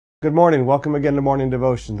Good morning. Welcome again to Morning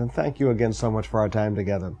Devotions, and thank you again so much for our time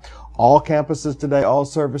together. All campuses today, all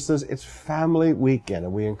services, it's family weekend,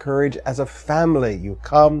 and we encourage as a family, you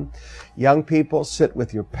come, young people, sit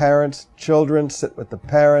with your parents, children, sit with the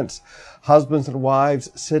parents, husbands and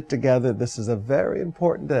wives, sit together. This is a very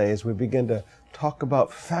important day as we begin to talk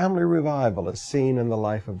about family revival as seen in the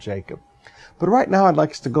life of Jacob. But right now, I'd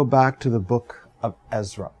like us to go back to the book of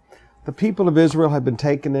Ezra. The people of Israel have been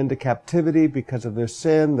taken into captivity because of their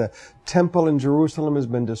sin. The temple in Jerusalem has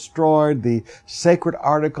been destroyed. The sacred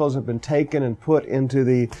articles have been taken and put into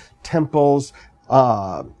the temples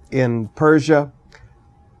in Persia.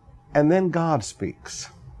 And then God speaks.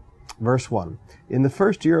 Verse 1. In the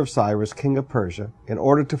first year of Cyrus, king of Persia, in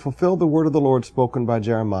order to fulfill the word of the Lord spoken by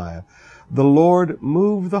Jeremiah, the Lord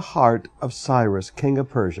moved the heart of Cyrus, king of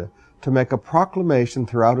Persia, to make a proclamation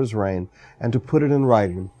throughout his reign and to put it in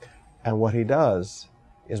writing. And what he does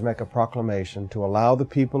is make a proclamation to allow the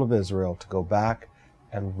people of Israel to go back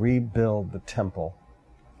and rebuild the temple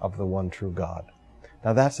of the one true God.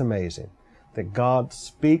 Now that's amazing, that God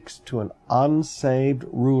speaks to an unsaved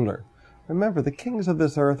ruler. Remember, the kings of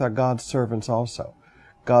this earth are God's servants also.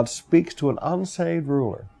 God speaks to an unsaved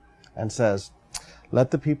ruler and says, let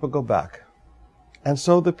the people go back. And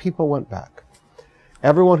so the people went back.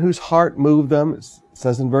 Everyone whose heart moved them, it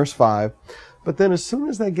says in verse 5, but then as soon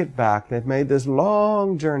as they get back, they've made this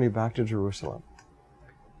long journey back to Jerusalem.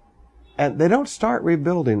 And they don't start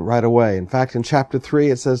rebuilding right away. In fact, in chapter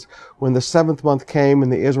 3, it says, when the 7th month came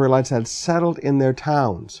and the Israelites had settled in their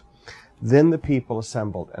towns, then the people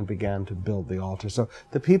assembled and began to build the altar. So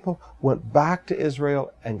the people went back to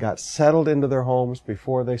Israel and got settled into their homes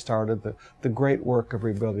before they started the great work of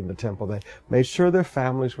rebuilding the temple. They made sure their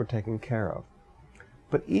families were taken care of.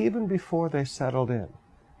 But even before they settled in,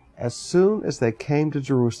 as soon as they came to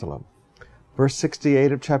Jerusalem, verse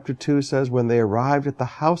 68 of chapter 2 says, when they arrived at the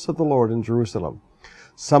house of the Lord in Jerusalem,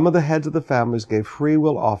 some of the heads of the families gave free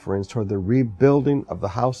will offerings toward the rebuilding of the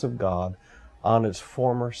house of God on its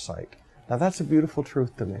former site. Now that's a beautiful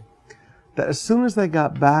truth to me, that as soon as they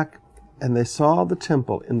got back and they saw the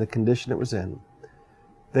temple in the condition it was in,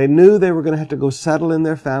 they knew they were going to have to go settle in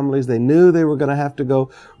their families. They knew they were going to have to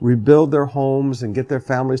go rebuild their homes and get their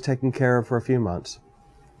families taken care of for a few months.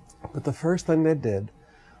 But the first thing they did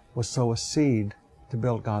was sow a seed to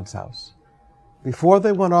build God's house. Before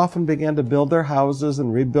they went off and began to build their houses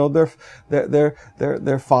and rebuild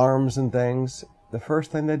their farms and things, the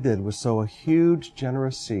first thing they did was sow a huge,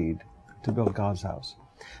 generous seed to build God's house.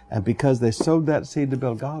 And because they sowed that seed to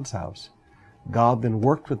build God's house, God then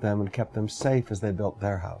worked with them and kept them safe as they built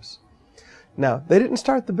their house. Now, they didn't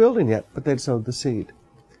start the building yet, but they'd sowed the seed.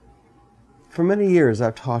 For many years,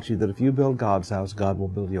 I've taught you that if you build God's house, God will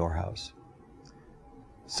build your house.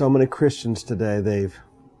 So many Christians today,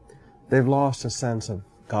 they've lost a sense of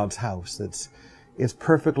God's house. It's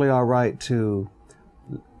perfectly all right to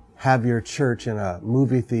have your church in a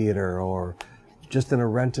movie theater or just in a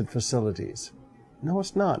rented facilities. No,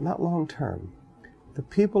 it's not long term. The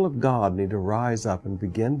people of God need to rise up and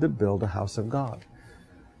begin to build a house of God.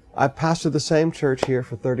 I've pastored the same church here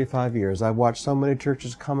for 35 years. I've watched so many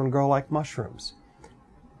churches come and grow like mushrooms.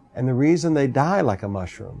 And the reason they die like a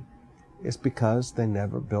mushroom is because they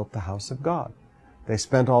never built the house of God. They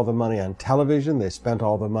spent all the money on television, they spent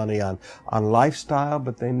all the money on lifestyle,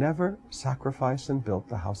 but they never sacrificed and built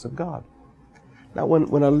the house of God. Now,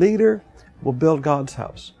 when a leader will build God's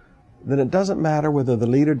house, then it doesn't matter whether the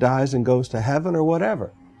leader dies and goes to heaven or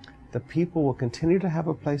whatever. The people will continue to have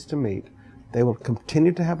a place to meet. They will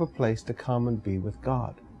continue to have a place to come and be with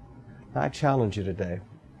God. Now, I challenge you today,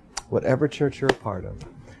 whatever church you're a part of,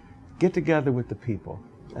 get together with the people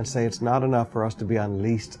and say it's not enough for us to be on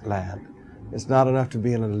leased land. It's not enough to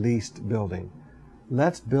be in a leased building.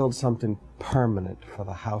 Let's build something permanent for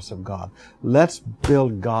the house of God. Let's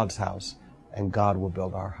build God's house, and God will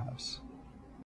build our house.